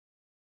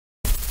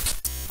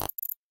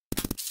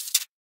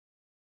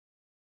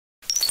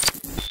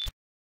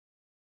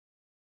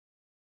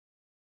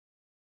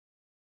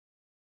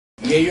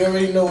Yeah, you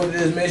already know what it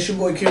is, man. It's your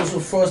boy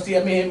Cancel Frosty.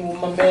 I'm here with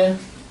my man.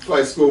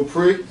 Flight School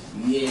Pre.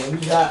 Yeah, we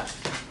got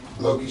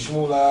Loccie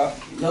Shmula.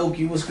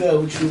 Loccie, what's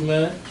good with you,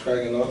 man?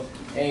 Cracking up.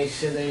 Ain't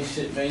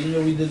shit, man. You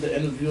know we did the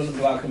interview on the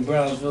block in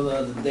Brownsville the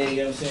other day,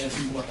 you know what I'm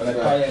saying? Probably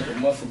like a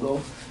month ago.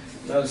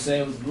 You know what I'm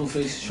saying? With the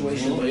BlueFace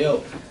situation. But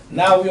yo,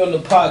 now we on the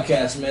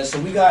podcast, man.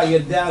 So we gotta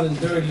get down and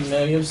dirty, man. You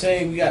know what I'm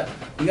saying? We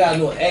gotta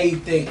know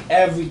everything,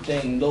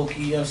 Loccie,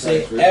 you know what I'm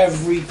saying?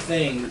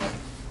 Everything.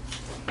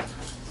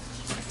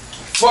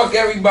 Fuck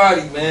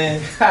everybody,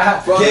 man.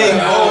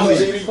 Gang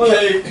only.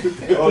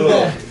 Hold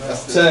on.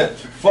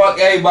 Fuck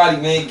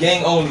everybody, man.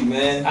 Gang only,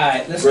 man.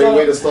 Alright, let's Great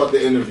way to start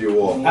the interview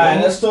off. Alright,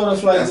 let's start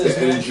off like That's this,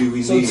 the man. energy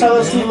we So need, tell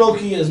us man. who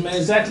Loccie is, man.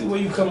 Exactly where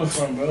you coming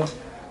from, bro.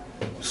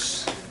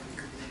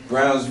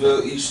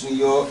 Brownsville, East New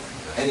York,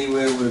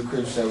 anywhere with a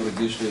Crip side, with a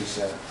district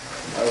side.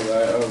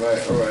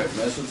 Alright,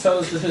 man. So tell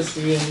us the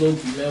history of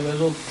Loccie, man. Where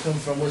Loccie come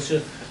from?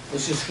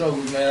 What's your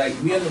struggles, man?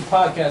 Like, we in the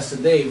podcast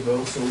today,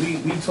 bro. So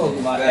we talk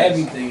about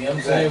everything, you know what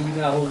I'm saying? We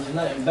not holding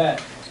nothing back.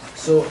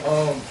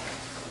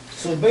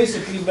 So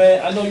basically,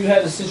 man, I know you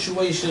had a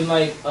situation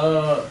like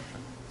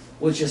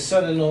with your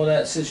son and all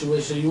that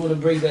situation. You wanna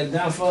break that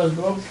down for us,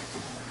 bro?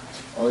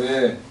 Oh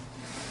yeah.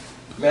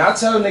 Man, I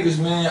tell niggas,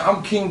 man,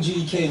 I'm King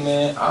GK,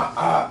 man.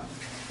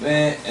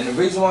 Man, and the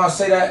reason why I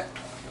say that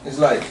is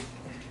like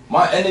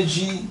my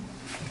energy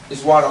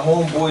is why the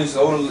homeboys,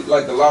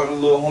 like a lot of the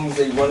little homies,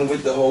 they run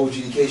with the whole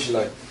GDK shit.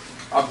 Like,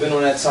 I've been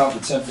on that time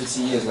for 10,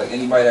 15 years. Like,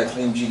 anybody that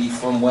claim GD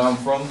from where I'm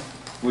from,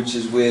 which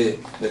is where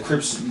the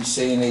Crips be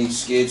saying they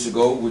scared to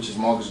go, which is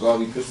Marcus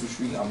Garvey, Pistol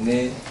Street. I'm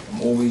there.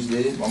 I'm always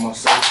there by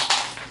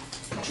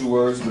myself. True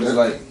words, but it's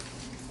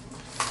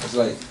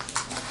like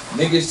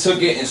niggas took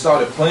it and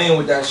started playing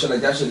with that shit. Like,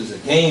 that shit is a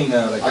game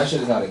now. Like, that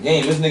shit is not a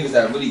game. There's niggas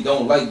that really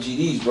don't like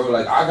GDs, bro.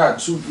 Like, I got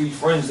 2, 3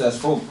 friends that's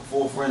folk,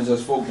 4 friends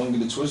that's folk. Don't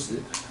get it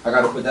twisted. I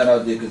gotta put that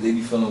out there because they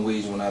be feeling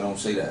ways when I don't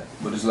say that.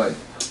 But it's like,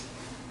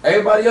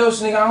 everybody else,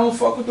 nigga, I don't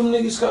fuck with them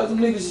niggas because them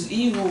niggas is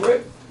evil,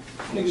 Rip.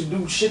 Niggas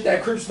do shit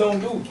that Crips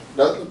don't do.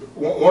 That,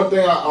 one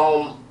thing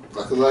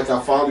I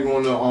follow you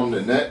on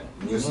the net.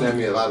 You understand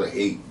me? A lot of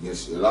hate,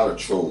 a lot of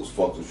trolls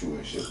fuck with you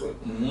and shit, but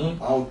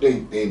I don't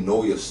think they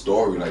know your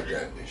story like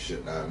that and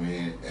shit. Know what I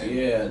mean? And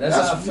yeah,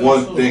 that's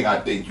one thing I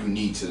think you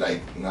need to,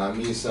 like. You know what I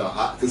mean,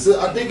 son? Because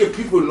I think if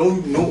people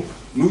knew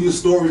your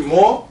story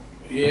more,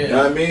 yeah, you know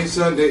what I mean,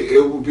 son,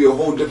 it would be a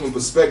whole different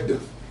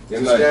perspective. You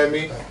understand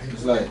me?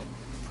 It's like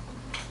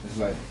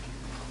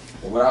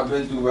what I've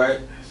been through, right?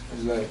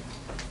 It's like,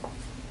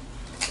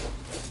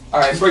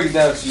 alright, break it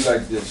down to you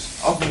like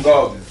this. I'm from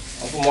Garvey.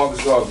 I'm from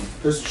Marcus Garvey.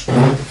 Pistol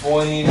Street.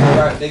 14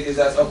 got niggas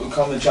that's up and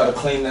coming try to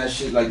claim that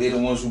shit like they the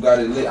ones who got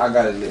it lit. I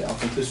got it lit. I'm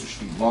from Pistol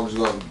Street, Marcus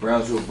Garvey,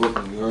 Brownsville,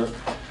 Brooklyn, you heard?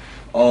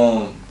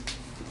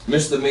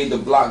 Mr. made the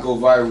block go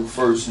viral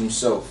first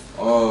himself.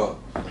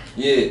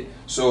 Yeah.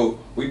 So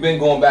we've been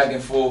going back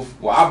and forth.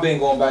 Well, I've been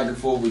going back and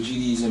forth with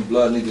GDs and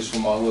blood niggas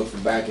from my hood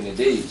from back in the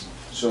days.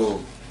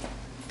 So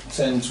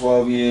 10,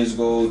 12 years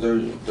ago,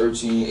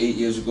 13, 8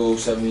 years ago,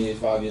 7 years,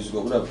 5 years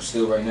ago, whatever,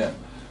 still right now.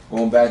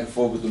 Going back and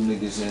forth with them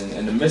niggas, and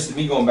in the midst of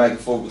me going back and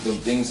forth with them,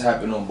 things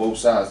happen on both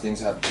sides. Things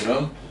happen to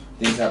them,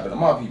 things happen to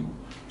my people.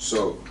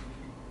 So,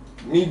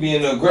 me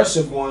being the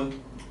aggressive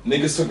one,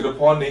 niggas took it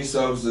upon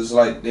themselves. It's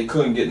like they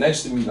couldn't get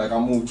next to me, like I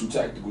moved too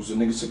tactical. So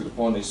niggas took it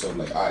upon themselves,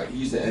 like, alright,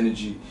 he's the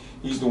energy,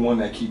 he's the one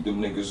that keep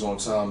them niggas on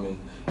time,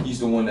 and he's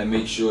the one that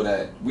makes sure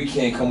that we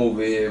can't come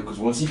over here, because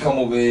once he come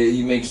over here,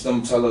 he makes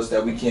them tell us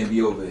that we can't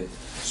be over here.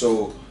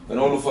 So, in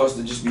order for us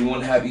to just be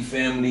one happy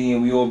family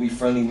and we all be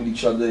friendly with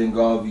each other in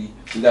Garvey,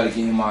 we gotta get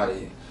him out of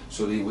here.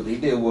 So what they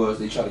did was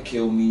they tried to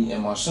kill me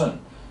and my son.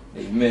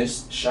 They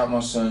missed, shot my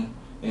son,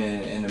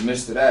 and in the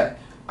midst of that,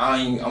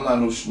 I'm not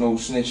no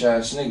snitch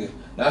ass nigga.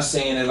 Not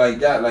saying it like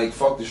that, like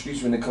fuck the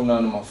streets when they come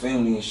down to my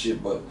family and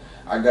shit, but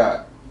I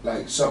got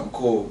like something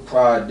called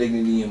pride,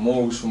 dignity, and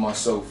morals for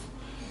myself.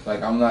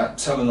 Like, I'm not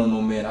telling on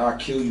no man, I'll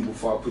kill you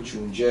before I put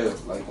you in jail.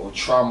 Like, or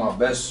try my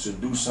best to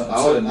do something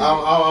to the nigga.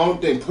 I don't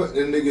think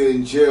putting a nigga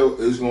in jail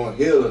is gonna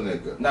heal a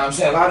nigga. Nah, I'm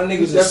saying a lot of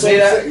niggas that say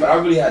that, but I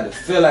really had to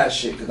feel that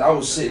shit, because I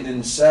was sitting in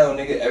the cell,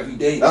 nigga, every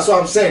day. That's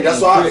what I'm saying.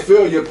 That's why I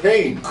feel your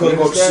pain. Couldn't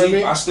go to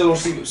sleep. I still don't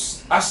sleep.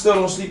 I still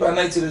don't sleep at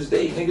night to this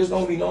day. Niggas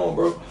don't be knowing,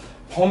 bro.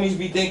 Homies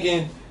be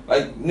thinking,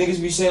 like,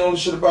 niggas be saying all the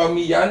shit about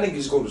me. Y'all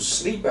niggas go to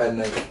sleep at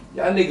night.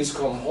 Y'all niggas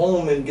come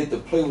home and get to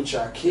play with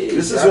y'all kids.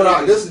 This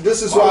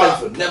is why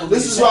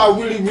I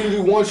really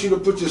want you to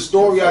put your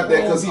story out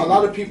there, because a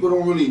lot of people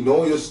don't really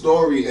know your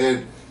story,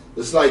 and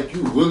it's like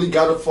you really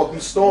got a fucking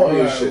story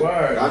and shit.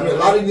 I mean, a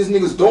lot of these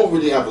niggas don't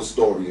really have a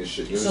story and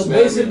shit. So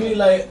basically,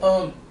 like,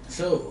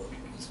 so.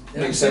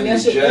 That's to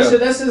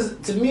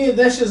me,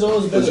 that shit's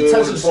always been a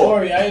touching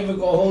story. I ain't even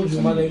gonna hold you,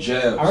 my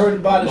nigga. I heard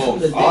about it from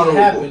the day it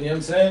happened, you know what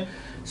I'm saying?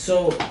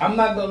 So, I'm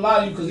not gonna lie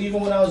to you, because even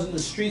when I was in the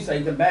streets,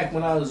 like back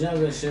when I was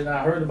younger and shit, and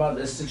I heard about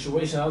this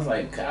situation, I was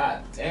like,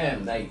 God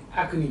damn, like,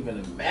 I couldn't even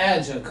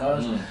imagine, cuz.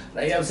 Like, you know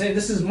what I'm saying?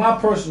 This is my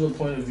personal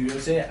point of view, you know what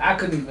I'm saying? I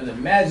couldn't even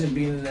imagine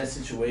being in that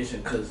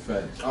situation, because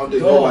I don't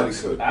think nobody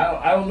could.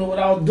 I don't know what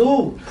I would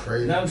do.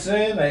 Crazy. You know what I'm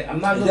saying? Like,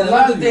 I'm not gonna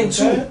lie to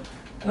you,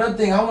 Another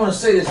thing, I want to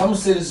say this. I'm gonna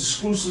say this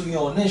exclusively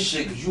on this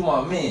shit because you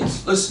my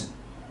mans. Listen,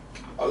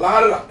 a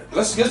lot of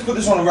let's put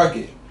this on the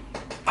record.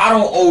 I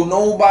don't owe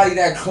nobody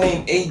that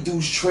claim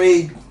A-Deuce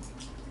trade,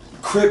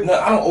 Crip.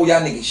 I don't owe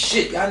y'all niggas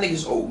shit. Y'all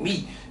niggas owe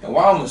me. And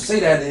why I'm gonna say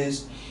that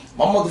is,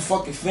 my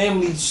motherfucking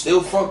family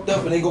still fucked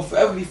up and they gon'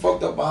 forever be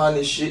fucked up behind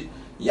this shit.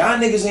 Y'all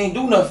niggas ain't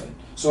do nothing.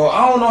 So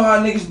I don't know how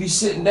niggas be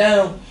sitting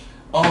down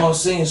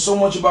saying so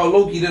much about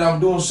Loccie that I'm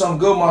doing something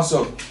good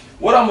myself.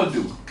 What I'm gonna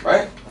do,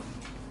 right?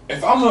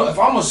 If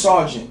I'm a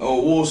sergeant or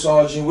a war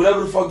sergeant,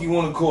 whatever the fuck you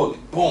wanna call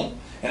it, boom.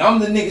 And I'm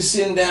the nigga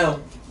sitting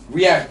down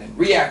reacting.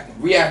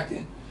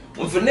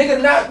 When if a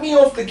nigga knock me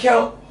off the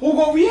count, who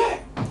gon'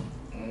 react?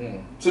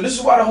 So this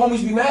is why the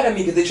homies be mad at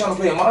me, because they trying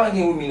to play a mind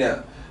game with me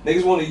now.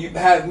 Niggas want to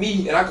have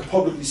me, and I can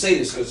publicly say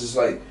this, because it's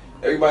like,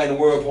 everybody in the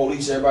world,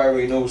 police, everybody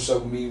already knows what's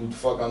up with me, what the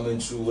fuck I'm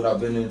into, what I've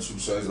been into,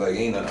 so it's like,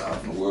 ain't nothing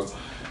out in the world.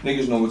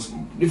 Niggas know what's,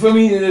 you feel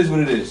me? It is what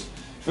it is.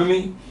 You feel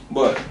me?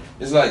 But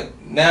it's like,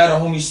 now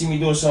the homies see me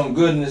doing something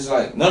good, and it's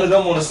like, none of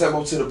them want to step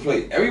up to the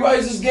plate.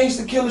 Everybody's just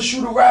gangster, killer,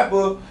 shooter,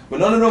 rapper, but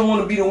none of them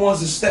want to be the ones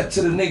to step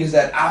to the niggas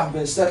that I've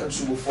been stepping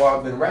to before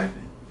I've been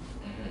rapping.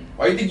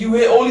 Why you think you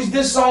hear all these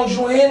diss songs, you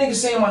don't hear niggas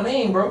saying my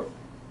name, bro?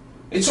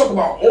 They talk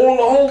about all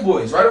the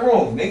homeboys, right or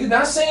wrong. Niggas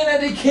not saying that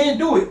they can't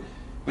do it,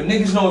 but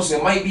niggas know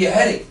it might be a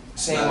headache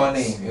saying my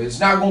name. It's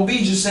not gonna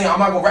be just saying I'm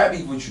not gonna rap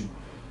beef with you.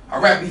 I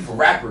rap beef for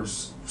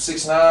rappers,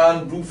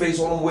 6IX9INE, BlueFace,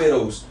 all them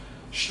weirdos.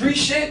 Street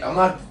shit, I'm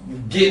not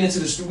getting into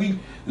the street. We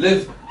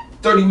live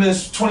 30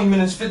 minutes, 20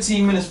 minutes,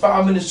 15 minutes,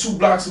 5 minutes, 2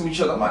 blocks from each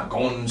other. I'm not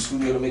going in the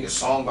studio to make a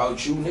song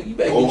about you, nigga. You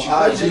better get you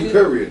right, IG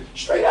period.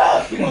 Straight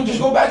up. We gonna just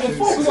go back and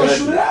forth. We gonna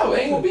shoot it out.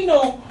 Ain't gonna be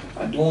no,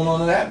 I'm doing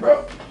none of that,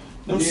 bro.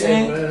 You know what I'm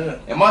saying? Man.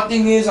 And my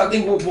thing is, I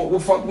think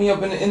what fucked me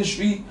up in the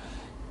industry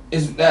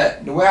is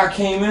that the way I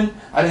came in,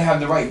 I didn't have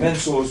the right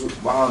mentors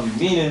behind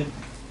me. Meaning,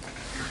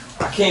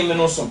 I came in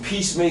on some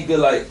peacemaker,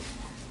 like,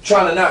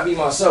 trying to not be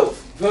myself.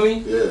 You feel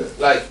me? Yeah.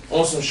 Like,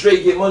 on some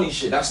straight get money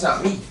shit. That's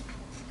not me.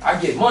 I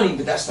get money,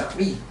 but that's not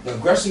me. The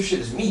aggressive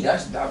shit is me.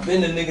 I've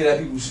been the nigga that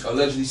people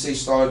allegedly say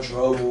started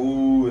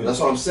trouble. That's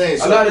what I'm saying.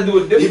 So I know how to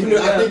do it differently.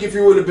 I think if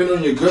you would have been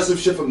on your aggressive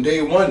shit from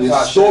day one,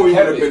 your story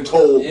would have been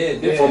told. Yeah,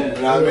 different. From,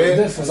 you know what I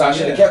mean? So I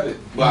should have kept it.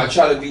 But I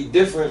try to be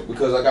different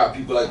because I got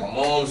people like my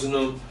moms and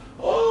them.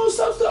 Oh,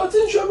 stop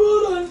starting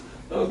trouble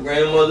and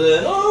grandmother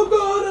and oh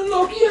God and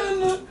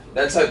Loccie and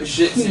that type of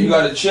shit. So you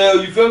gotta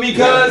chill. You feel me,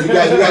 cuz? You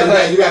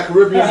got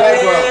Caribbean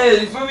background. Yeah,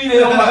 you feel me?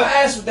 They on my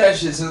ass with that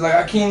shit. So it's like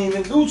I can't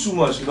even do too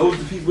much. Those are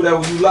the people that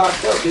when you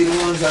locked up, they the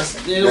ones that's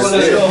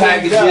the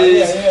packages.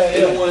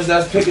 They the ones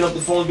that's picking up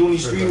the phone doing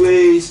these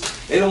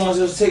streetways. They the ones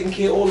that's taking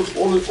care of all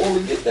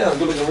the get down.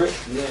 Good looking, Rick.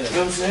 You know what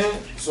I'm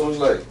saying? So it's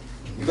like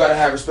you gotta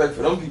have respect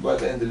for them people at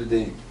the end of the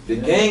day. The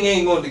gang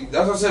ain't gonna.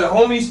 That's what I said. The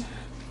homies,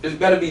 it's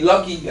better be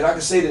lucky, and I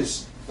can say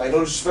this. Like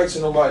no disrespect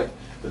to nobody.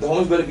 But the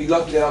homies better be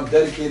lucky that I'm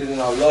dedicated and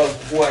I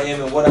love who I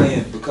am and what I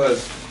am,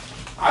 because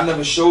I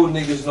never showed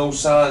niggas no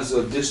signs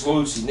of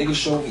disloyalty. Niggas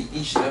showed me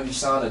each and every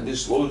sign of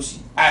disloyalty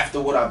after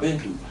what I've been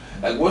through.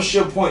 Like, what's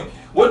your point?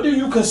 What do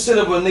you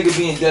consider a nigga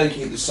being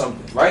dedicated to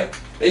something, right?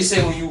 They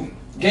say when you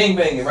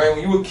gangbanging, right?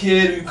 When you a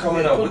kid or you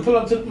coming up. Pull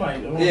up to the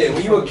mic. Yeah,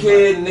 when you a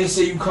kid and they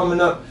say you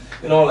coming up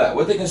and all that.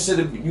 What they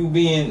consider you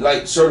being,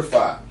 like,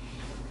 certified.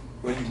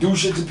 When you do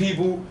shit to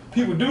people,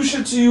 people do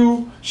shit to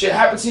you, shit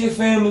happen to your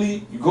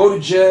family, you go to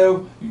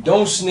jail, you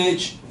don't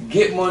snitch, you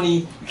get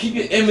money, you keep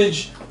your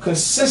image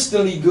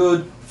consistently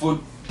good for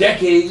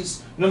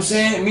decades, you know what I'm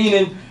saying?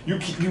 Meaning, you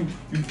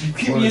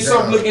keeping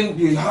yourself looking,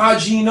 you're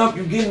hygiene up,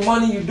 you getting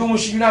money, you doing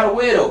shit, you're not a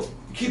weirdo.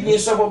 You keeping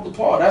yourself up the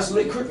par, that's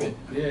lit crippin'.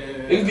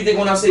 If you think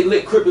when I say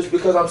lit crip, it's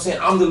because I'm saying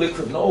I'm the lit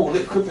crip. No,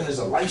 lit crippin' is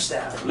a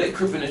lifestyle. Lit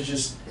crippin' is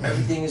just,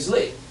 everything is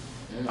lit.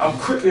 I'm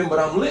crippin', but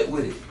I'm lit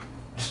with it.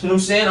 You know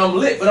what I'm saying? I'm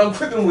lit, but I'm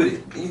crippin' with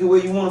it. Either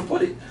way you want to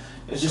put it.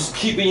 It's just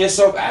keeping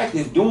yourself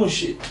active, doing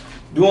shit.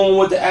 Doing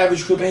what the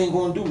average crip ain't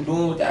gonna do.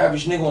 Doing what the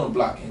average nigga on the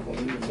block ain't gonna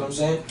do. You know what I'm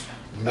saying?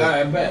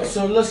 Alright, bet.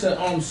 So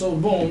listen, so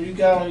boom, you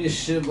got on your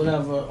shit,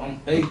 whatever,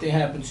 anything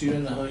happened to you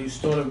in the hood, you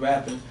started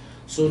rapping.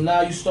 So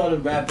now you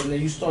started rapping,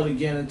 then you started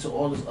getting into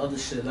all this other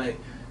shit, like,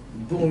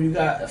 boom, you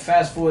got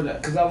fast forward,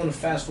 because I want to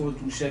fast forward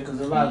through shit, because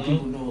a lot of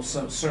people know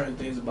some certain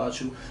things about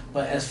you.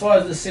 But as far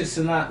as the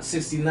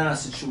 6IX9INE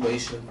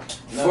situation,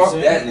 you know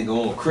fuck that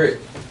nigga on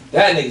Crip.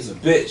 That nigga's a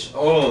bitch.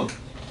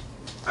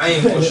 I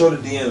ain't gonna show the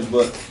DMs,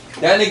 but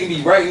that nigga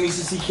be writing me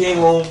since he came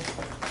home.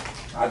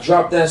 I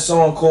dropped that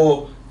song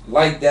called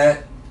Like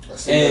That.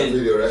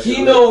 And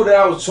he know that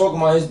I was talking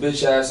about his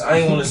bitch ass. I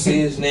ain't want to say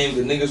his name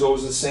because niggas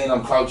always just saying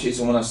I'm clout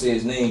chasing when I say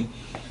his name.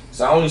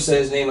 So I only say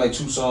his name like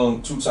two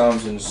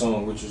times in the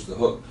song, which was the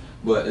hook.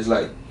 But it's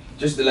like,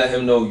 just to let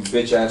him know, you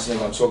bitch ass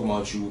nigga, I'm talking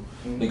about you.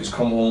 Niggas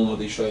come home with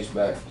their stripes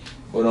back.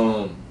 But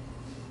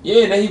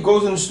yeah, then he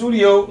goes in the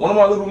studio. One of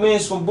my little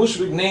mans from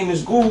Bushwick, name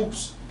is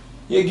Goobs.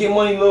 Yeah, get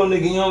money, little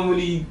nigga. You don't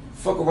really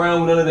fuck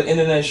around with none of the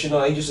internet shit.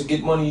 He just a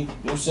get money, you know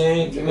what I'm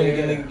saying?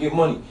 Dominican nigga get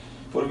money.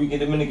 Puerto Rican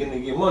Dominican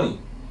nigga get money.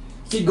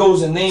 He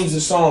goes and names the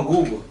song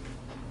Google.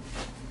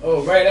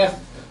 Oh, right after.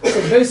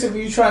 So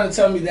basically, you trying to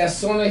tell me that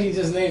song that he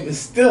just named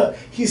is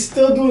he's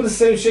still doing the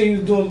same shit he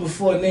was doing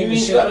before naming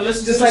shit.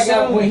 Just like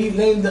when he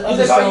named the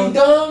other song. Are you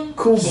dumb?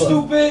 Kuba.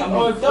 Stupid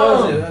or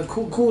dumb?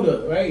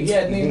 Kuda, right? He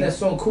had named that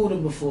song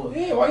Kuda before.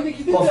 Yeah, why you think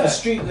he did off that? the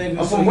street nigga.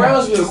 I'm from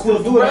Brownsville.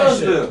 Kuda from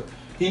Brownsville.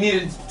 He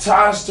needed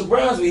ties to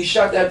Brownsville. He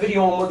shot that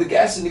video on Mother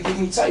Gasson to get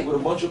me tight with a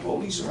bunch of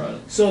police around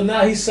him. So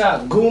now he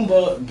shot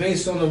Goomba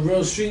based on the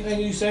real street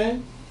nigga, you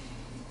saying?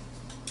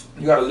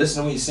 You gotta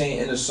listen to what he's saying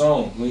in the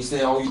song. When he's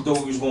saying, "Oh, you thought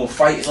we was gonna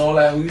fight and all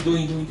that," who you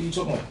doing? You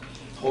talking about?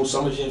 Whole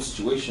Summer Jam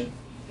situation.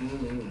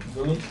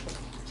 Feel me?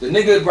 The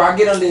nigga, bro, I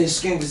get under his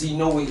skin because he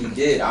know what he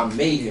did. I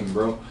made him,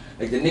 bro.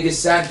 Like the nigga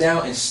sat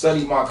down and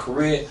studied my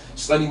career,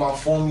 studied my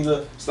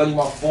formula, studied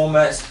my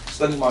formats,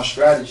 studied my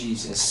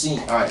strategies, and seen,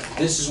 all right,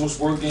 this is what's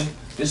working.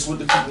 This is what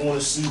the people want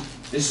to see.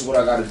 This is what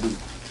I gotta do.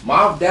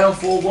 My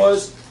downfall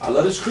was I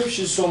love this Crip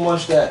shit so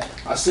much that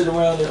I sit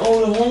around and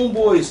the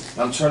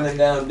homeboys. I'm turning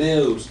down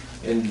deals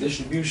and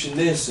distribution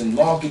this and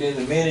marketing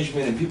and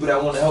management and people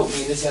that want to help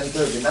me and this and the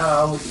third. And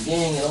now I'm with the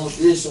gang and I'm with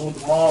this and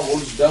with the mob, all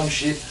this dumb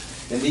shit.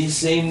 And these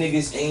same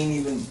niggas ain't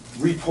even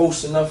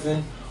reposting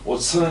nothing or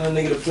telling a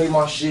nigga to play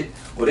my shit,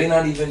 or they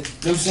not even, you know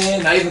what I'm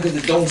saying? Not even because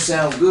it don't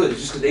sound good.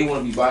 It's just because they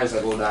want to be biased,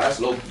 like, oh, nah, that's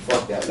low,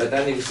 fuck that. Let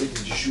that nigga stick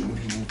to just shooting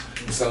people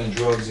and selling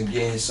drugs and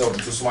getting himself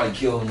until somebody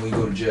kill him when he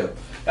go to jail.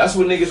 That's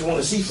what niggas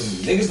want to see from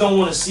me. Niggas don't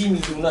want to see me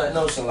do nothing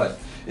else in life.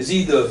 It's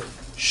either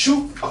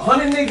shoot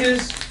 100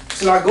 niggas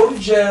till I go to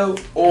jail,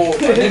 or a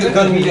nigga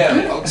gun me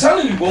down. I'm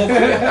telling you, bro.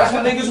 That's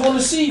what niggas want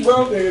to see,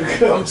 bro.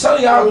 I'm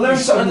telling you, I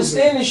learned to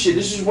understand this shit.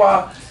 This is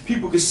why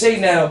people can say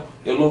now,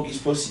 yo,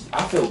 Locie's pussy.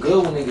 I feel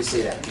good when niggas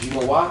say that. You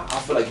know why? I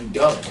feel like you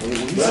dumb. When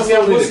you tell me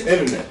I'm pussy,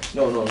 internet.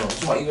 No.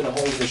 Somebody even the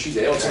homies in the street,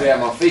 they don't tell me that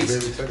in my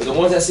face. But the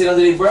ones that say it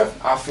under their breath,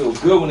 I feel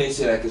good when they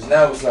say that, because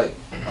now it's like,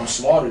 I'm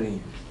smarter than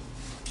you.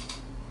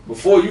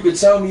 Before you could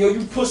tell me, yo,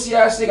 you pussy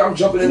ass nigga, I'm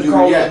jumping in the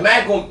car with the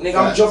Mac on me.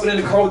 Nigga, I'm jumping in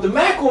the car with the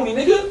Mac on me,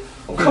 nigga.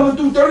 I'm coming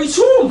through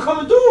 32, I'm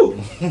coming through.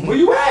 Where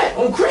you at?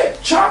 On Crip.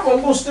 Chopper,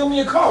 I'm gonna steal me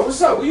a car.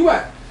 What's up? Where you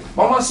at?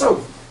 By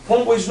myself.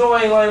 Homeboys know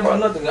I ain't lying about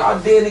nothing.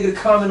 I dare nigga to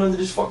comment under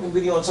this fucking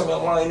video and tell me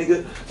I'm lying,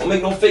 nigga. Don't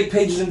make no fake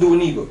pages and do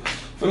it either.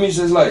 For me, it's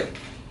just like,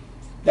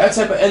 that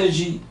type of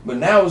energy, but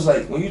now it's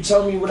like, when you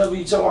tell me whatever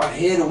you tell me, I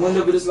hear the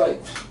window, but it's like,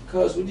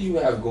 cuz, what do you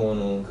have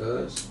going on,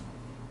 cuz?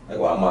 Like,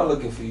 why am I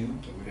looking for you?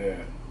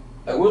 Yeah.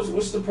 Like,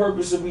 what's the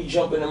purpose of me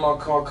jumping in my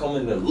car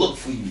coming to look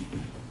for you?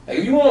 Like,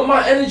 if you want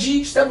my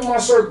energy, step in my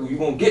circle. You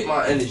gonna get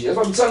my energy. That's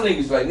what I'm telling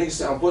niggas. Like, niggas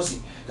say I'm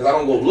pussy because I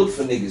don't go look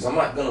for niggas. I'm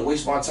not gonna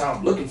waste my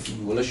time looking for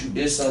you unless you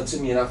did something to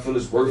me and I feel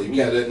it's worth it.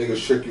 Yeah, that nigga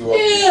trick you up.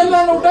 Yeah, I'm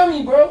not no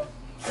dummy, bro.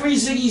 Free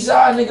Ziggy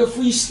Zai, nigga.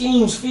 Free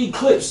schemes, free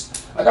clips.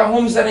 I got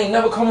homies that ain't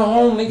never coming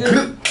home, nigga. You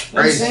know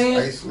what I'm saying?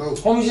 Ice low.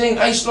 Homies ain't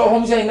ice low.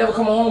 Homies ain't never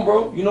coming home,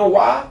 bro. You know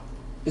why?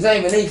 It's not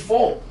even their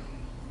fault.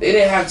 They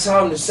didn't have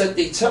time to set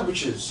their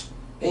temperatures.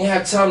 They didn't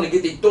have time to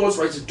get their thoughts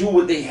right to do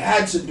what they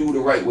had to do the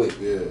right way. Yeah.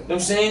 You know what I'm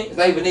saying? It's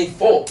not even their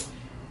fault.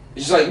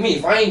 It's just like me.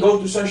 If I ain't go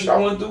through some shit I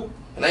went through,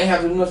 and I ain't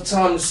have enough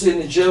time to sit in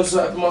the jail so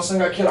after my son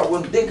got killed, I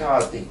wouldn't think how I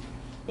think. You know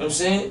what I'm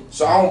saying?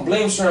 So I don't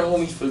blame certain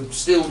homies for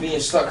still being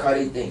stuck how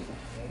they think.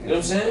 You know what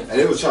I'm saying? And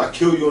they would try to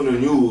kill you on the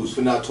news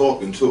for not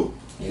talking too.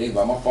 Yeah,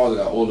 my father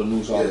got all the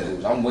news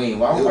articles. I'm waiting.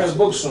 Well, I'm writing a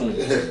book soon.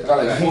 I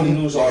got like 40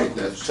 news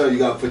articles. So you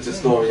gotta put your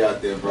story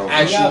out there, bro.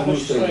 Actual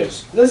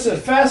newspapers. Listen,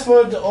 fast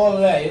forward to all of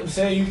that. You know what I'm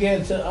saying? You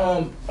get into,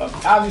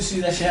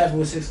 obviously that shit happened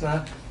with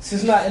 6ix9ine.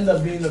 6ix9ine ended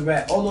up being a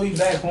rat. Although he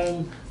back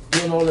home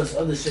doing all this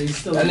other shit, he's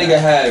still that nigga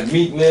had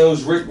Meek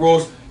Mills, Rick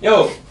Ross.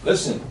 Yo,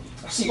 listen,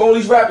 I see all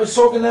these rappers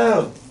talking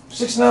now.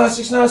 6ix9ine,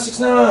 6ix9ine,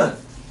 6ix9ine.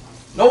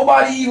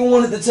 Nobody even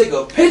wanted to take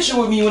a picture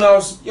with me when I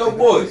was, yo,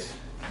 boy.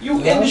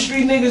 You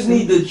industry niggas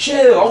need to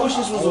chill. I wish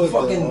this was a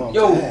fucking,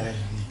 yo.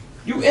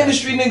 You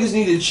industry niggas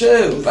need to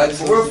chill. Like,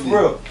 for real, for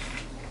real.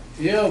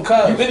 Yo,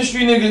 cuz. You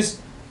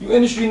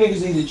industry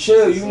niggas need to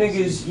chill. You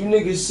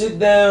niggas sit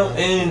down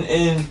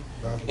and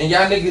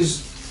y'all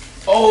niggas,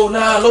 oh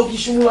nah, Loccie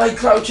Shmula like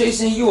clout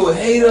chasing, you a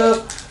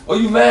hater. Or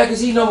you mad cause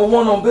he #1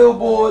 on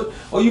Billboard.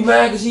 Or you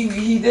mad cause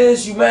he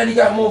this, you mad he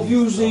got more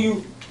views than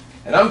you.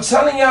 And I'm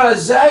telling y'all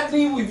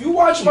exactly, if you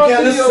watch my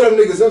video. Listen to them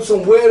niggas, them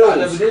some weirdos. I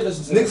never did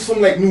listen to them. Niggas from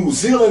like New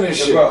Zealand and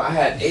shit. Bro, I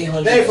had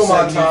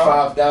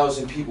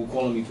 875,000 people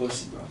calling me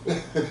pussy, bro.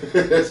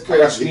 That's crazy. I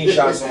got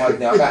screenshots on my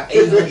thing. I got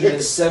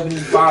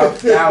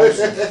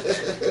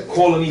 875,000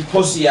 calling me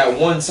pussy at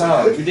one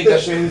time. You think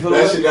that shit made me feel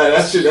like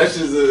that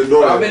shit's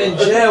annoying. I've been in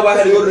jail. I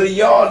had to go to the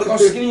yard. Look how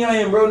skinny I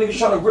am, bro. Niggas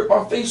trying to rip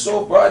my face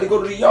off, bro. I had to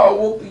go to the yard,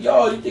 walk the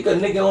yard. You think a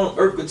nigga on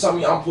earth could tell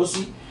me I'm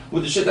pussy?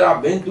 With the shit that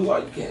I've been through,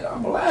 I'm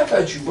gonna laugh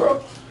at you, bro.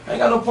 I ain't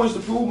got no points to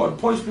prove. My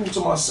points to prove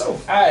to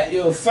myself. Alright,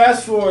 yo,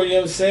 fast forward, you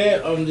know what I'm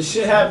saying? The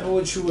shit happened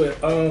with you with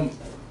when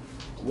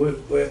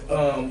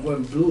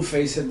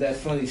BlueFace hit that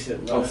funny shit,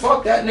 right? Oh,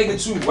 fuck that nigga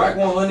too. Whack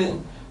 100,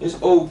 his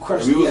old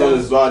crusty. We was on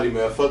his body,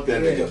 man. Fuck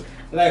that nigga.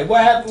 Like,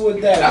 what happened with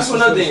that? That's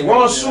another thing.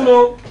 Ron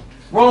Suno,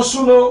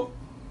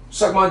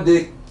 suck my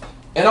dick.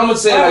 And I'm gonna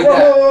say it like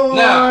that.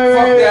 Nah,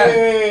 fuck that.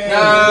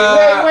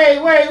 Nah. Wait.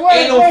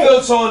 Ain't no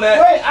filter on that.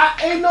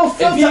 Ain't no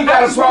filter. If you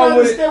got a problem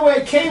with it, understand where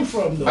it came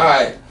from, though.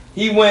 Alright.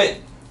 He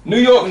went, New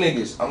York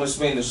niggas, I'm gonna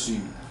explain this to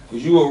you.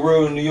 Cause you a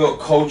real New York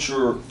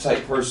culture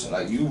type person.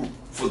 Like you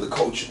for the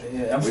culture.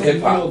 Yeah, I'm from New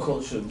York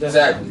culture. Definitely.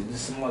 Exactly.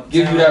 This is my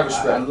Give you that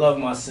respect. I love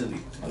my city.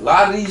 A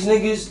lot of these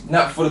niggas,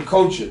 not for the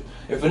culture.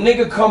 If a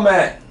nigga come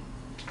at,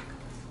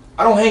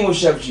 I don't hang with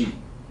Chef G.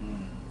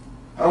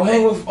 I don't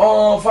hang with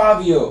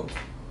Fabio.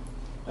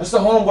 That's the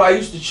homeboy I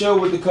used to chill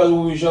with because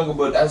when we was younger,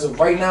 but as of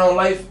right now in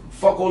life,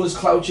 fuck all this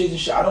clout chasing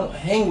shit. I don't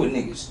hang with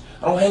niggas.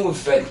 I don't hang with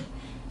Fetty.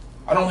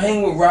 I don't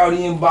hang with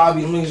Rowdy and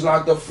Bobby, them niggas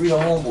locked up free the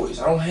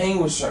homeboys. I don't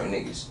hang with certain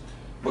niggas.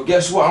 But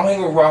guess what? I don't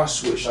hang with Ross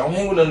Swish. I don't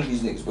hang with none of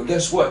these niggas. But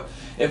guess what?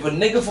 If a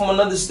nigga from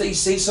another state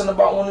say something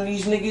about one of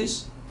these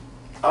niggas,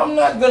 I'm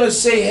not gonna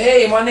say,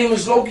 hey, my name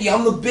is Loccie,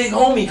 I'm the big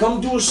homie, come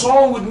do a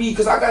song with me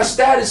because I got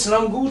status and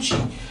I'm Gucci.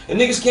 And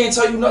niggas can't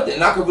tell you nothing,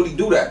 and I can really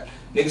do that.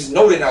 Niggas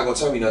know they're not gonna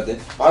tell me nothing,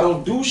 but I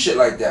don't do shit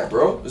like that,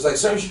 bro. It's like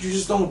certain shit you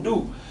just don't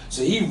do.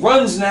 So he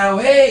runs now,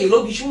 hey,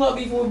 Loccie Shmula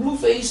beefing with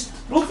BlueFace.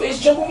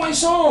 BlueFace jump on my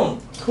song.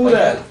 Who like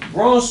that?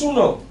 Bron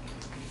Suno.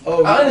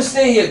 Oh, I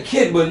understand he a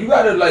kid, but you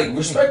gotta like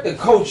respect the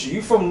culture.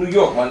 You from New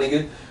York, my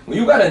nigga. When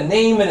you got a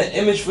name and an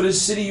image for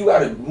this city, you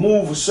gotta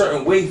move a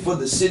certain way for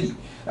the city.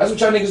 That's what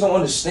y'all niggas don't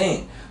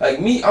understand.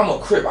 Like me, I'm a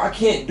Crip. I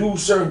can't do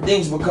certain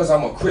things because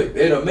I'm a Crip.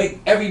 It'll make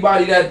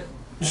everybody that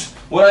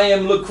what I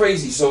am look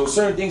crazy. So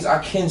certain things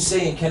I can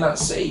say and cannot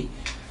say. You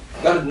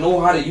gotta know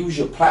how to use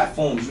your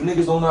platforms. You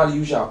niggas don't know how to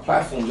use y'all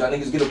platforms. Y'all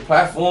niggas get a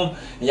platform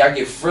and y'all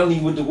get friendly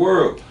with the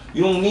world.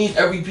 You don't need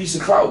every piece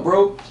of clout,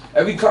 bro.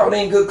 Every clout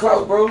ain't good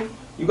clout, bro.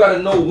 You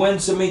gotta know when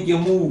to make your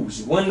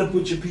moves, when to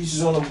put your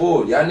pieces on the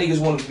board. Y'all niggas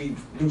wanna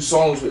do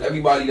songs with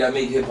everybody that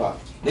make hip hop.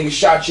 Niggas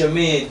shot your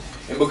man,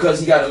 and because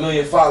he got 1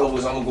 million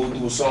followers, I'm gonna go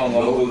do a song.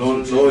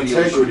 No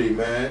integrity,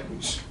 man.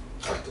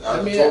 I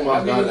told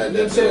my guy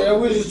that.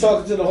 We just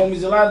talking to the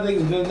homies. A lot of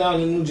niggas been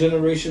down the new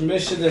generation. Man,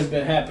 shit that's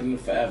been happening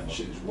forever.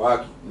 Shit is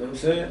wacky. You know what I'm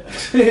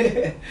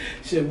saying?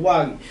 Shit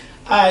wacky.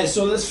 Alright,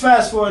 so let's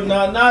fast forward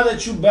now. Now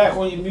that you back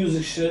on your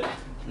music shit, you know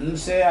what I'm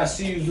saying? I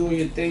see you doing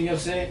your thing, you know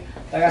what I'm saying?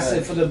 Like I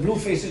said, for the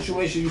BlueFace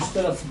situation, you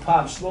stood up for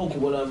Pop Smoke or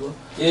whatever.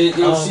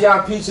 Yeah,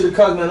 CIP to the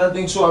cousin, man. I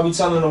think so. I be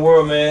telling the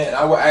world, man.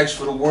 I would ask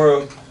for the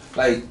world,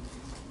 like,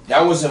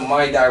 that wasn't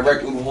my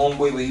direct little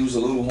homeboy, but he was a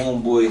little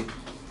homeboy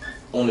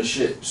on the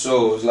shit.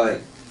 So it's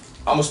like,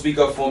 I'm gonna speak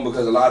up for him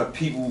because a lot of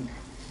people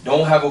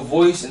don't have a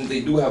voice, and if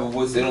they do have a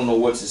voice, they don't know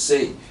what to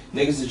say.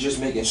 Niggas are just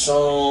making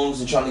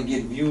songs and trying to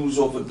get views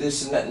off of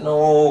this and that.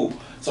 No.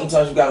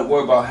 Sometimes you gotta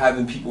worry about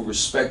having people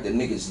respect the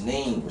nigga's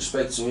name,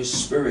 respect so his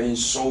spirit and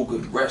his soul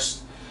could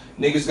rest.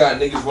 Niggas got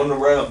niggas running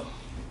around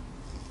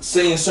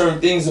saying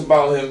certain things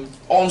about him.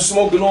 Oh, I'm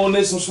smoking on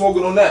this, I'm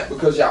smoking on that,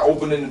 because y'all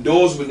opening the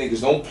doors with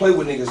niggas. Don't play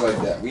with niggas like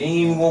that. We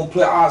ain't even gonna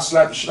play, I'll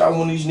slap the shit out of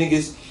one of these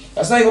niggas.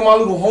 That's not even my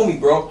little homie,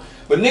 bro.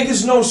 But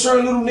niggas know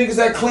certain little niggas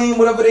that claim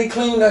whatever they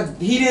claim that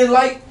he didn't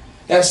like,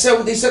 that said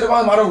what they said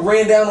about him. I done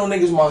ran down on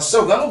niggas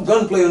myself. I don't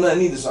gunplay or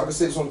nothing either, so I can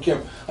say this on the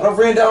camera. I done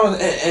ran down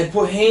and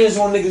put hands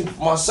on niggas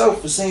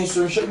myself for saying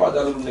certain shit about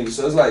that little nigga.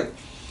 So it's like,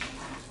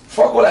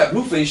 fuck all that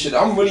BlueFace shit.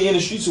 I'm really in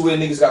the streets where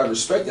niggas gotta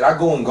respect it. I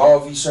go in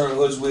Garvey, certain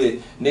hoods where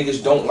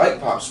niggas don't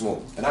like Pop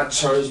Smoke, and I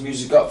turn his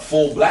music up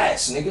full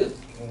blast, nigga.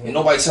 And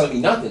nobody telling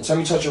me nothing. Tell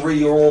me touch your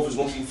radio off, it's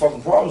gonna be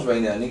fucking problems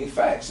right now, nigga.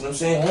 Facts. You know what I'm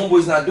saying?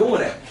 Homeboy's not doing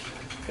that.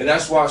 And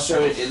that's why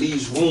it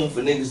leaves room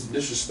for niggas to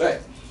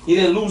disrespect. He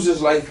didn't lose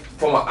his life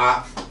from an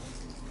op.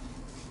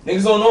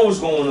 Niggas don't know what's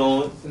going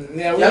on.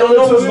 Yeah, y'all don't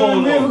know what's going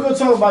on. We're gonna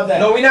talk about that.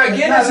 No, we not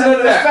getting into none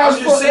of that.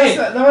 I'm just saying,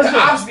 the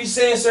ops be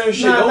saying certain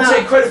shit. Don't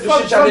take credit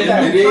for shit y'all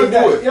didn't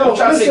do. Don't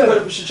try to take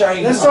credit for shit y'all ain't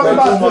do. Let's talk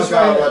about this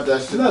right here.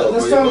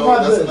 Let's talk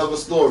about this. That's another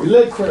story.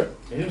 Lit Crip.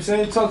 You know what I'm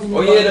saying? Talk to me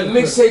about yeah, the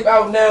mixtape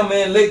out now,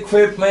 man. Lit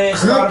Crip, man.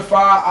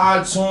 Spotify,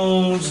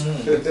 iTunes,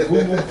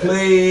 Google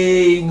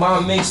Play, my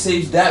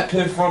mixtapes, that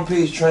pin front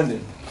page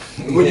trending.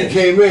 When you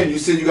came in, you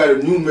said you got a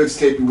new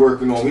mixtape you're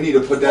working on. We need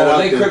to put that out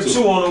there. Crip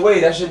 2 on the way.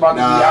 That shit about to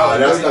be out.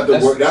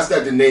 That's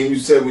not the name you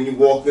said when you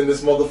walked in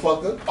this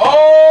motherfucker.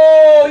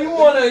 Oh,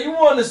 you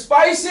wanna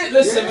spice it?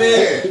 Listen,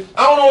 man.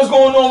 I don't know what's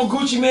going on with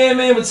Gucci man,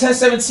 with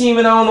 1017,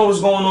 man. I don't know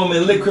what's going on,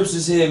 man. Lit Crips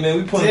is here, man.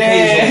 We putting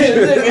K's on shit.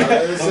 You know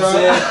what I'm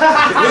saying?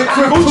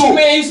 Gucci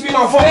man used to be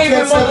my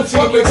favorite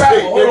motherfucking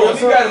rapper. Hold on,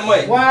 we got a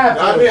mic.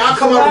 I mean, I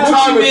come out of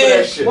time for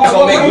that shit.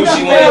 So make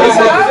Gucci man.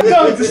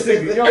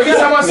 Every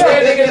time I say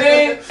that nigga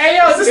name, hey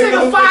yo, this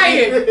nigga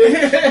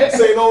fired.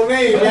 Say no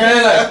name,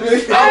 man.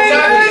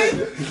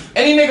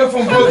 Any nigga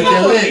from Brooklyn,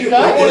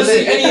 I want to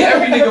see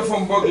every nigga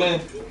from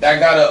Brooklyn that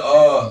got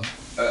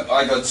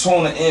like a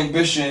tone of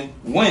ambition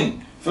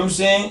win. Feel what I'm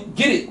saying?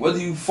 Get it. Whether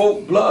you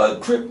folk,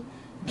 blood, Crip,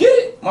 get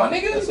it, my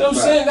niggas. You know what I'm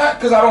saying? Not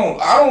because I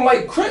don't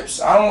like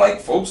Crips, I don't like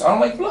folks, I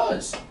don't like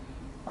bloods.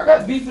 I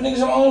got beef with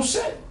niggas on my own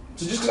set.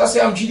 So just because I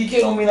say I'm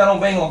GDK don't mean I don't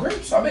bang on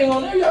Crips. I bang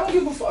on every. I don't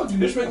give a fuck. You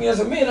disrespect me as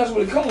a man, that's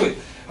what it come with.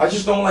 I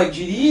just don't like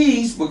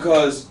GDEs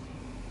because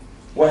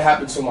what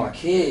happened to my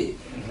kid.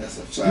 That's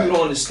a fact. So people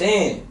don't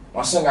understand.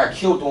 My son got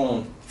killed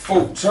on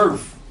folk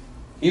turf.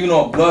 Even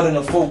though blood and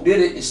the folk did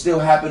it, it still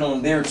happened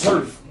on their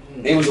turf.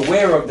 They was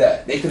aware of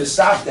that. They could have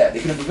stopped that. They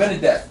could have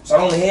prevented that. So I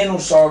don't hear no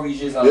sorry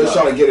just. They're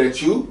trying to get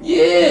at you?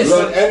 Yeah.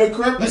 Blood and the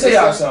Crip? Let me tell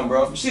y'all something,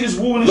 bro. You see this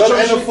woo in the show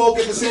Blood shit? and the folk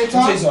at the same time? Let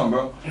me tell you something,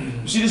 bro.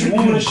 You see this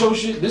woo in the show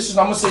shit? I'm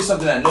gonna say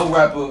something that no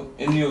rapper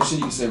in New York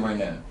City can say right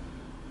now.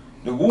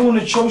 The woo in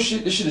the show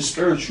shit, this shit is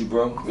spiritual,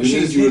 bro. We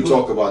need you to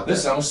talk about that.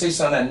 Listen, I'm gonna say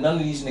something that none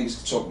of these niggas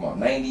can talk about.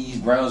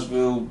 90s,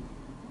 Brownsville,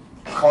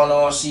 Con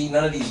RC,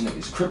 none of these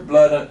niggas. Crip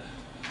blood.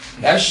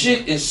 This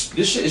shit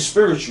is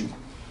spiritual.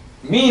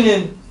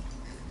 Meaning,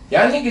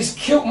 y'all niggas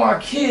killed my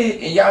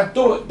kid and y'all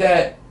thought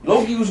that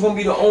Loccie was gonna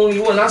be the only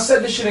one. I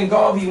said this shit in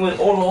Garvey when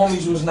all the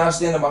homies was not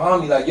standing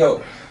behind me like,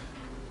 yo,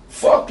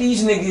 fuck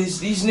these niggas.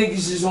 These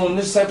niggas is on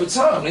this type of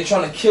time. They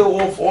trying to kill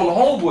off all the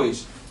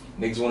homeboys.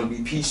 Niggas wanna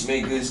be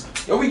peacemakers.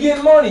 Yo, we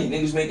getting money.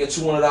 Niggas making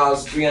 $200,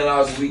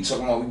 $300 a week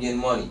talking about we getting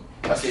money.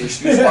 That's the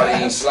excuse why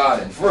they ain't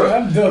sliding. For real.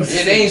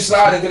 Yeah, they ain't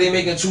sliding because they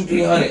making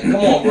 $200, $300. Come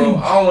on, bro.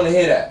 I don't wanna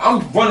hear that.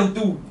 I'm running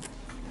through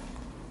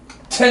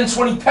 10,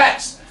 20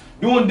 packs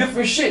doing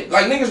different shit.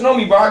 Like, niggas know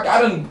me, bro.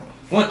 I done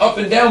went up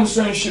and down with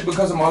certain shit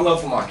because of my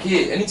love for my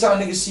kid. Anytime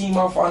niggas see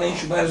my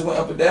financial matters went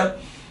up and down,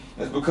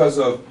 that's because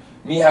of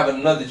me having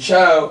another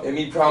child and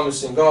me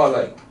promising God,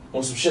 like,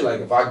 on some shit,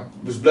 like, if I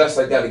was blessed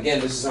like that again,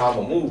 this is how I'm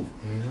gonna move.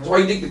 That's why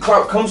you think the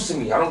clout comes to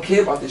me. I don't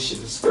care about this shit.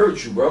 It's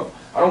spiritual, bro.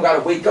 I don't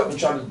gotta wake up and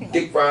try to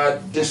dick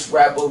ride this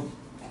rapper,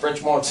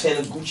 French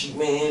Montana, Gucci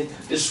Man,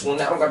 this one.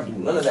 I don't gotta do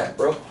none of that,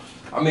 bro.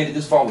 I made it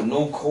this far with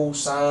no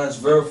cosigns,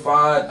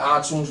 verified,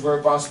 iTunes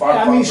verified, Spotify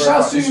verified. I mean,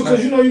 shouts to you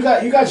because you know you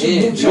got your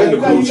blue check.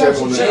 You got your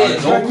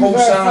check. No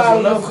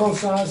cosigns, no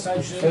cosigns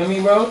type shit. Feel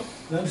me, bro?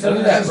 None of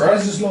that, bro.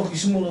 That's just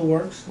Loccie Shmula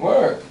works.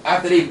 Word.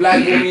 After they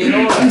blackballed me and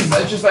all that.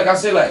 That's just like I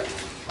said, like,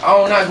 I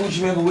don't not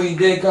Gucci Man for what he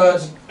did,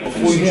 cuz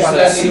before you try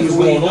to see what's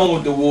going on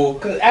with the war,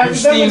 you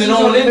steaming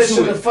on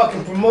into it. To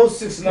fucking promote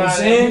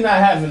 6IX9INE, you're not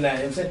having that.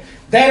 You know what I'm saying?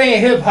 That ain't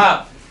hip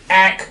hop.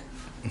 Act.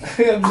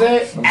 You know what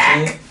I'm saying?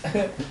 Act.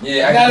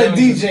 Yeah, not a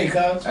DJ,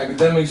 cuz.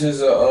 Academics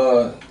is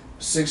a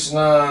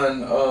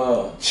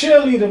 6IX9INE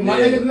cheerleader, my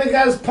nigga. Nigga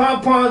got his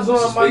pom-poms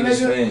on, my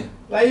nigga. Fan.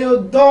 Like,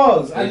 yo,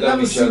 dogs. I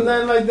never seen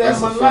nothing like that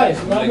in my life.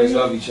 Niggas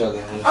love each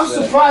other. I'm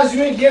surprised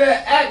you ain't get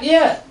an act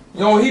yet.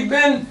 Yo, he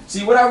been,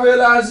 see what I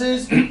realize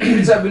is, he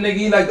the type of nigga,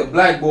 he like to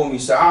blackball me,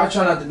 so I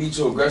try not to be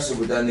too aggressive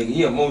with that nigga.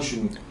 He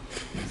emotional.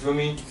 You feel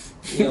me?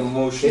 He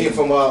emotional. He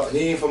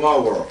ain't from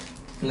our world.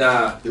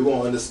 Nah. He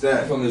won't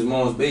understand. From his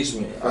mom's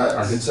basement.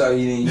 I can tell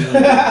he ain't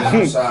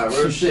outside.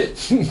 Real shit.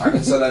 I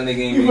can tell that nigga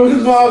ain't from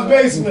his mom's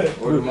basement.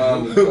 Or the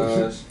mom,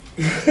 guys.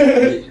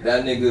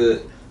 That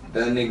nigga,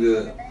 damn,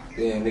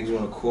 niggas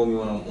wanna call me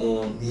when I'm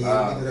on.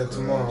 Yeah, do that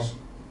tomorrow.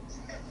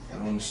 I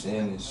don't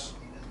understand this.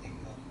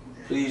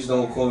 Please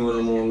don't call me when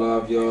I'm on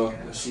live, y'all.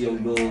 I see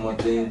I'm doing my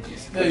thing.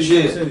 But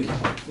shit.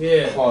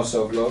 Yeah. Call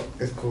yourself, love.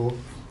 It's cool.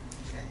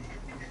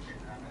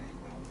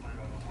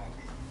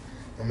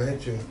 I'm gonna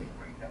hit you.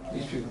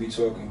 These people be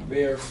talking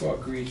bare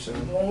fuckery, so.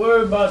 Don't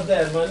worry about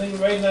that, man. Nigga,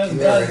 right now,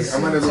 it's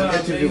I'm gonna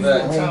interview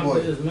that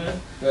homeboy.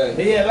 Man.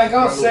 But yeah, like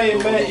I was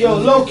saying, man. Yo,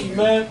 Loccie,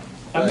 man.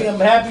 I mean, I'm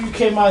happy you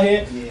came out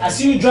here. Yeah. I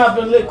see you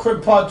dropping Lit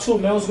Crip Part 2,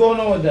 man. What's going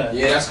on with that?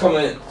 Yeah, that's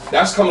coming.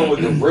 That's coming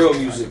with the real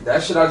music.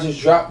 That shit I just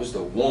dropped is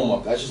the warm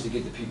up. That's just to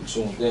get the people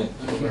tuned in.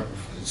 The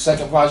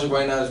second project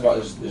right now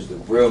is the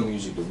real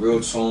music, the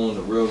real tone,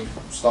 the real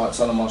start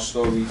telling my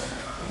story,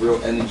 the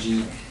real energy.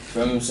 You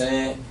feel what I'm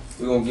saying?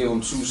 We're gonna give them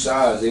two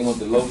sides. They want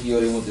the Loccie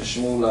or they want the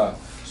Shmula.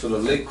 So the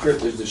Lit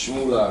Crip is the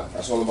Shmula.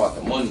 That's all about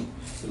the money.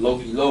 The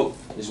Loccie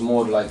is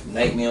more like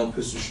Nightmare on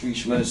Pistol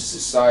Street, Menace to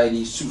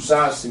Society. It's two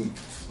sides to me.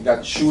 You got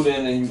the shooter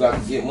and then you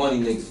got the get money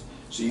niggas.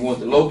 So you want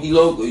the Loccie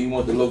or you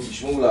want the Loccie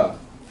Shmula. You know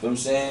what I'm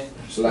saying?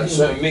 So like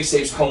certain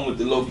mixtapes come with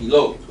the Loccie,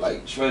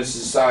 like Menace to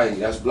Society,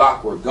 that's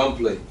block work,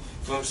 gunplay. You know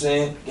what I'm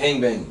saying?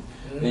 Gangbanging.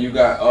 Then you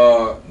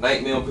got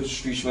Nightmare on Pistol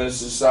Street, Menace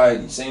to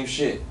Society, same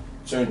shit.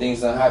 Certain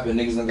things done happen,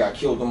 niggas done got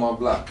killed on my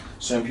block.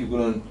 Certain people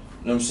done, you know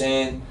what I'm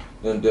saying?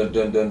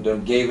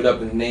 Done gave it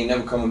up and they ain't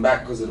never coming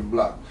back because of the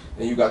block.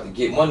 Then you got the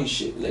get money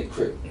shit, Lit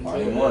Crip.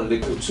 Volume 1,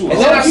 Lit Crip 2. And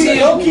then I see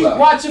him keep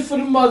watching for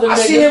the mother. I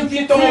see him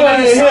throwing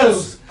mad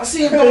subs. I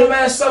see him throwing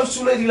mad subs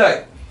too, lady.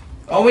 Like,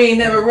 oh, we ain't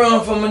never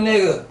run from a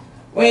nigga.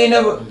 We ain't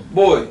never.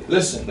 Boy,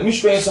 listen. Let me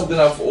straighten something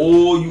out for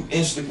all you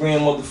Instagram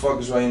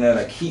motherfuckers right now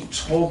that keep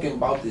talking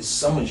about this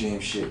Summer Jam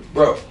shit,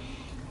 bro.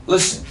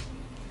 Listen,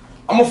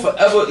 I'm gonna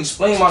forever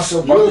explain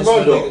myself about this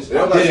to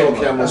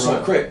niggas. That's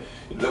on Crip.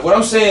 What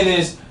I'm saying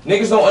is,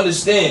 niggas don't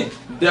understand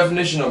the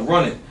definition of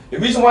running. The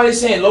reason why they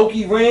saying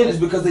Loccie ran is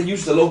because they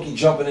used to Loccie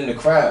jumping in the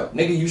crowd.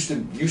 Nigga used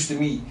to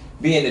me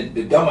being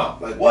the dumb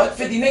out. Like, what?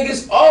 50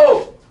 niggas?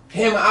 Oh!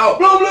 Him out.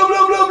 Bloom, bloom,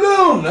 bloom, bloom,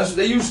 bloom. That's what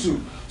they used to.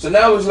 So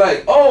now it's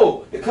like,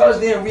 oh, because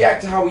they didn't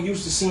react to how we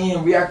used to see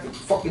him react for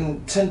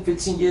fucking 10,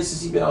 15 years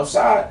since he been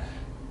outside.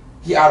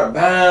 He out of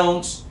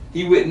bounds.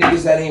 He with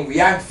niggas that ain't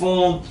react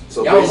for him.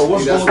 So y'all don't know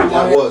what's going on.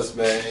 That was,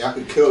 man. Y'all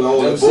could kill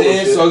all the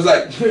bullshit. So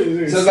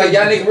it's like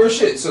y'all niggas real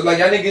shit. So like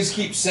y'all niggas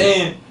keep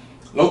saying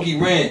Loccie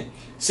ran.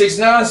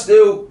 6IX9INE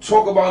still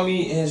talk about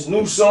me in his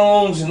new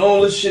songs and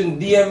all this shit and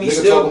DM me nigga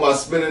still. Talking about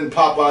spinning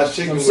Popeye's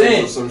chicken wings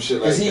or some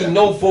shit like that. Cause he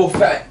know for a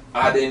fact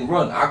I didn't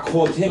run. I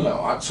called him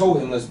out. I told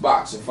him let's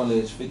box in front of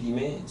his 50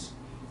 mans.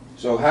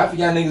 So half of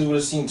y'all niggas would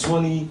have seen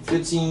 20,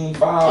 15,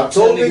 5, I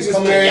told niggas,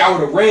 coming, man, y'all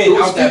would have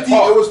ran out that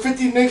park. There was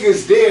 50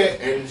 niggas there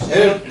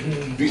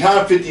and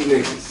behind 50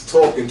 niggas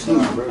talking to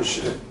you. Real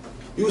shit.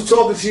 He was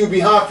talking to you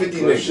behind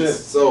 50 real niggas. Shit.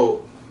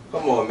 So,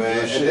 come on, man.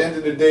 At the end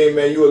of the day,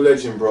 man, you a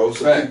legend, bro.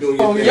 So keep doing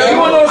your thing. Yo, you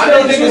wanna know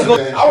certain niggas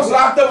I was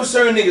locked up with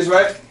certain niggas,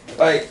 right?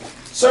 Like,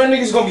 certain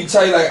niggas gonna be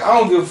tight. Like, I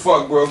don't give a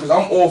fuck, bro, because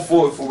I'm all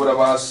for it for whatever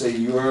I say.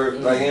 You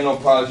heard? Like, ain't no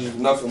apologies for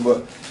nothing,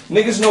 but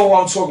niggas know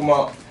what I'm talking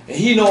about. And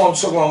he know what I'm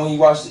talking about when he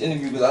watched the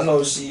interview, because I know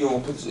the CEO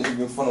will put this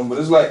interview in front of him. But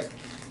it's like,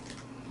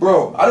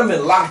 bro, I done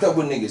been locked up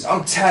with niggas.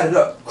 I'm tatted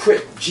up,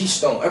 Crip,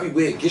 G-Stone,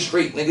 everywhere. Get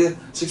straight, nigga.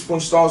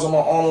 6-point stars on my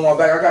arm, on my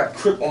back. I got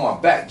Crip on my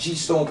back,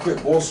 G-Stone,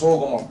 Crip, Boss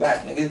Hog on my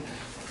back, nigga.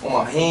 On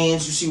my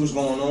hands, you see what's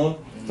going on. You know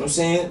what I'm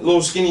saying?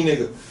 Little skinny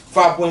nigga.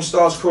 5-point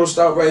stars crossed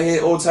out right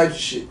here, all types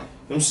of shit. You know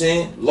what I'm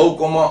saying?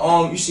 Loke on my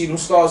arm, you see them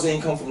stars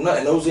ain't come from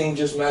nothing. Those ain't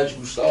just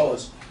magical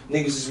stars.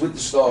 Niggas is with the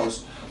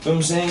stars. You know what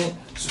I'm saying?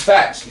 It's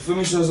facts. You feel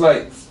me? So it's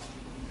like,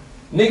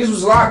 niggas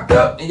was locked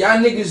up and y'all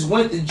niggas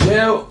went to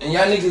jail and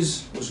y'all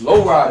niggas was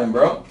low riding,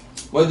 bro.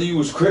 Whether you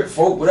was Crip,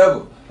 folk,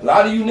 whatever. A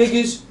lot of you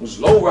niggas was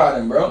low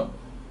riding, bro.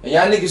 And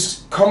y'all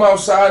niggas come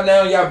outside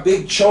now, y'all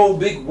big cho,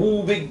 big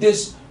woo, big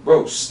this.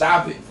 Bro,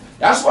 stop it.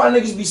 That's why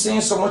niggas be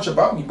saying so much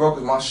about me, bro,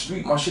 cause my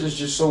shit is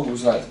just so,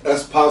 was like.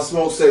 That's Pop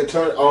Smoke said,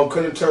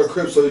 couldn't turn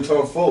Crip, so he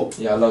turned folk.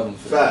 Yeah, I love him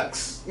for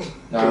Facts. that.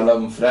 Nah, I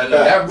love him for that.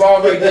 That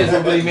ball right there is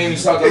what really made me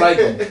start to like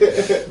him.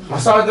 I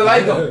started to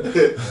like him.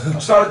 I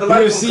started to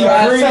like him. See,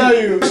 I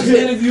tell you. This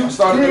interview,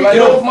 started to like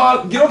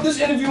him. Get off this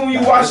interview when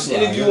you watch this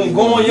interview and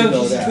go on Young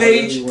Jeezy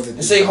page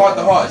and say heart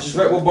to heart. Just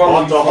read what bar.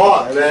 Heart to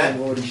heart, man.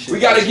 We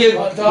gotta give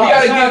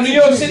New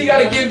York City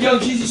gotta give Young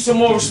Jeezy some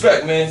more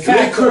respect, man.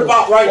 Let Crip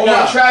out right now.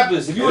 All my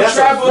trappers. If you a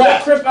trapper,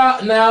 let Crip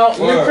out now.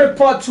 Let Crip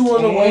part 2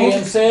 on the way. You know what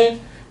I'm saying?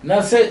 Now,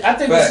 I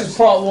think this is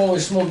part 1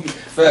 with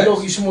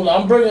Loccie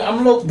Shmula. I'm bringing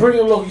Loccie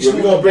Shmula.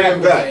 We're gonna bring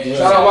him back.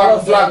 Shout out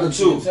Waka Flocka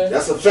too.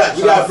 That's a fact.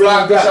 We gotta bring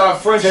him back. Shout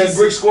out Frenchie,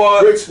 Brick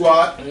Squad,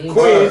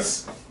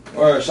 Queens.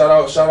 Alright, shout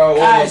out.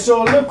 Alright,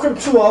 so Lil Crip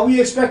 2, are we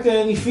expecting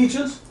any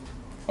features?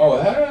 Oh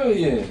hell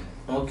yeah.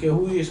 Okay,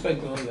 who are you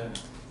expecting on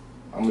that?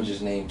 I'ma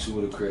just name 2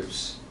 of the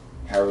Crips,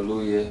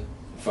 Hallelujah, and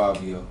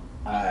Fabio.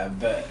 I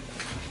bet.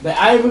 But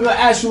I ain't even gonna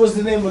ask you what's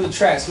the name of the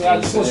tracks, so I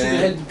just want you to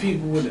hit the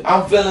people with it.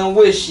 I'm feeling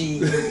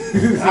wishy.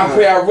 I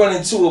pray I run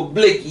into a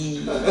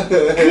blicky. Yo,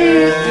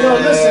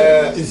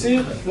 listen, you see?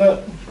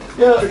 Look.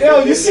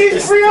 Yo, you see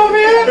Free over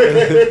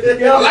here?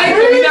 Yo, I like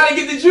him, he gotta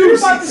get the juice. You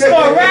about to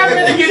start rapping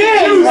and get the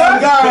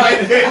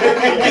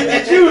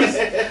juice.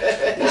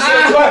 Get the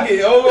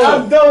juice.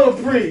 I'm done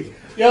with Free.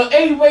 Yo,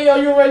 anyway, yo,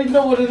 you already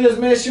know what it is,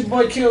 man. It's your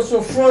boy Kills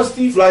from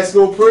Frosty. Flight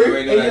School Pre. You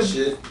already know that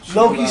shit.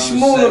 Loccie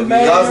Shmula,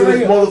 man. Gaza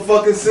this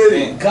motherfucking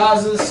city.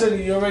 Gaza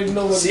City, you already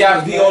know what it is.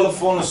 CIP, all the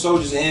fallen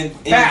soldiers,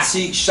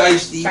 Antique,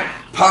 Shiesty,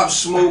 Pop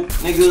Smoke,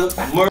 nigga,